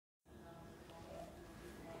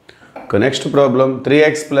Next problem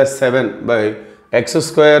 3x plus 7 by x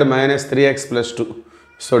square minus 3x plus 2.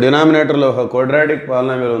 So denominator లో ఒక quadratic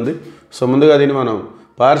polynomial ఉంది. So ముందుగా దీన్ని మనం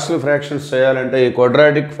partial fractions చేయాలంటే ఈ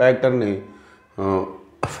quadratic factor ని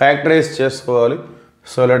factorize చేసుకోవాలి.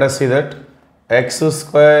 So let us see that x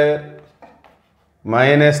square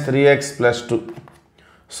minus 3x plus 2.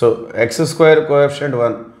 So x square coefficient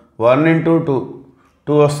 1 into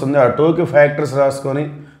 2 వస్తుంది. ఆ 2కి ఫ్యాక్టర్స్ రాసుకొని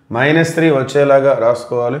 -3 వచ్చేలాగా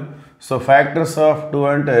రాసుకోవాలి. సో ఫ్యాక్టర్స్ ఆఫ్ 2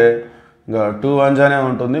 అంటే ఇంకా 2 1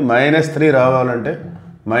 ఉంటుంది. -3 రావాలంటే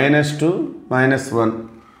 -2 -1.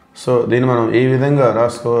 సో దీన్ని మనం ఈ విధంగా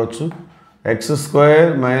రాసుకోవచ్చు. x square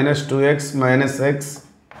minus 2x minus x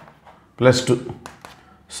plus 2.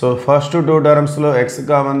 So first 2 టర్మ్స్లో x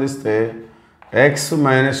common తీస్తే x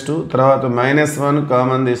 -2, తర్వాత -1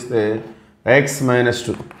 కామన్ తీస్తే x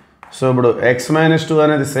 -2. సో ఇప్పుడు x -2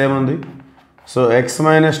 అనేది సేమ్ ఉంది. సో x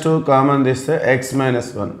 -2 కామన్ తీస్తే x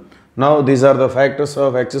 -1. Now these are the factors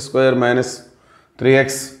of x square minus 3x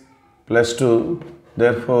plus 2.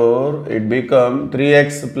 Therefore it become 3x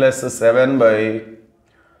plus 7 by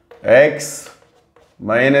x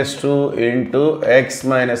minus 2 into x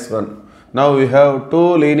minus 1. Now we have two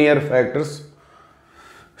linear factors.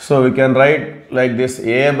 So we can write like this: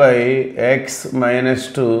 a by x minus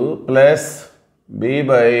 2 plus b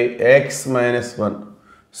by x minus 1.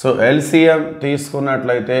 So LCM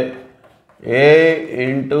తీసుకున్నట్లయితే a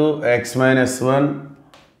into x minus 1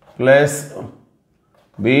 plus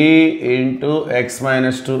b into x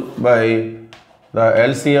minus 2 by the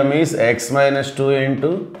LCM is x minus 2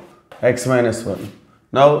 into x minus 1.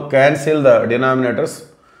 Now cancel the denominators.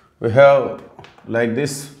 We have like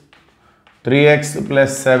this: 3x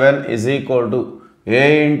plus 7 is equal to a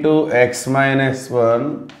into x minus 1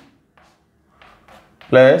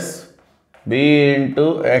 plus b into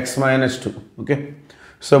x minus 2. Okay.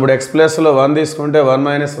 So ఇప్పుడు x ప్లస్లో 1 తీసుకుంటే 1 -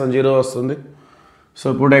 1 0 వస్తుంది. So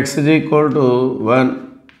ఇప్పుడు x is equal to 1.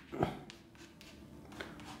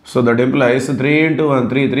 So that implies 3 into 1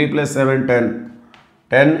 3, 3 plus 7 10.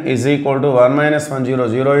 10 is equal to 1 - 1 0,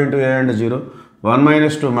 0 into a and 0. 1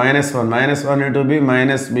 minus 2 -1, -1 into b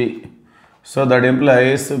minus b. So that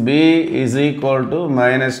implies b is equal to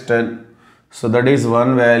 -10. So that is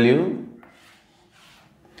one value.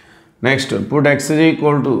 Next put x is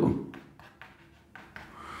equal to,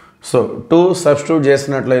 so 2 substitute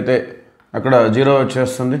చేసినట్లయితే అక్కడ 0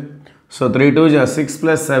 వచ్చేస్తుంది. So 3 2 6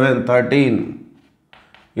 plus 7 13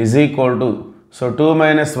 is equal to, so 2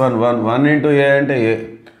 minus 1 1, 1 into a అంటే a.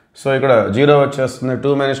 So ఇక్కడ 0 వచ్చేస్తుంది.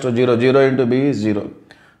 2 minus 2 0, 0 into b is 0.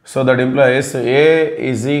 So that implies a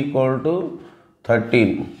is equal to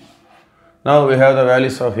 13. Now we have the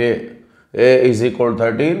values of a. A is equal to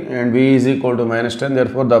 13 and b is equal to -10.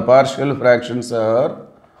 Therefore the partial fractions are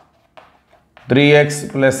 3x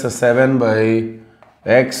plus 7 by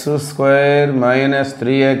x square minus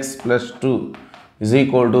 3x plus 2 is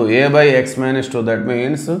equal to a by x minus 2. That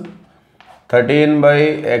means 13 by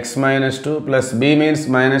x minus 2 plus b means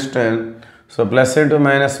 -10. So plus into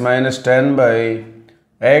minus -10 by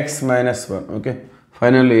x minus 1. Okay.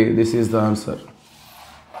 Finally this is the answer.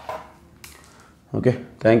 Okay.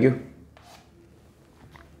 Thank you.